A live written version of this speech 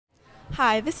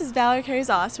Hi, this is Valerie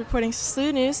Carrizales reporting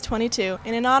SLU News 22.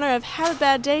 And in honor of Have a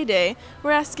Bad Day Day,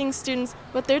 we're asking students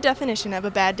what their definition of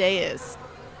a bad day is.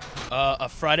 A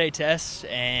Friday test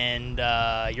and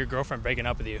your girlfriend breaking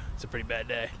up with you. It's a pretty bad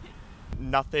day.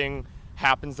 Nothing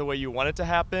happens the way you want it to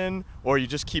happen, or you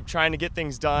just keep trying to get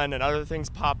things done and other things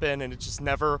pop in and it just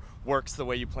never works the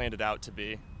way you planned it out to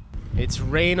be. It's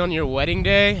rain on your wedding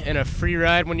day and a free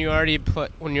ride when you already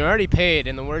paid,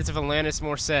 in the words of Alanis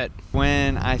Morissette.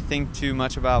 When I think too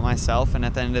much about myself, and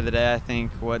at the end of the day I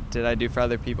think, what did I do for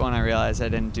other people, and I realize I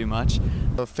didn't do much.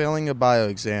 Failing a bio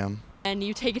exam. And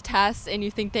you take a test and you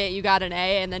think that you got an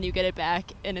A and then you get it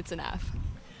back and it's an F.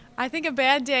 I think a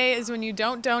bad day is when you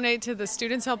don't donate to the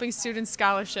Students Helping Students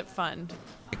Scholarship Fund.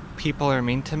 People are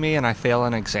mean to me and I fail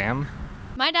an exam.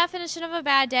 My definition of a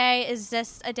bad day is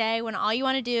just a day when all you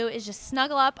want to do is just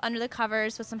snuggle up under the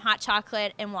covers with some hot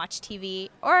chocolate and watch TV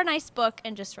or a nice book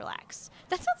and just relax.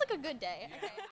 That sounds like a good day. Okay.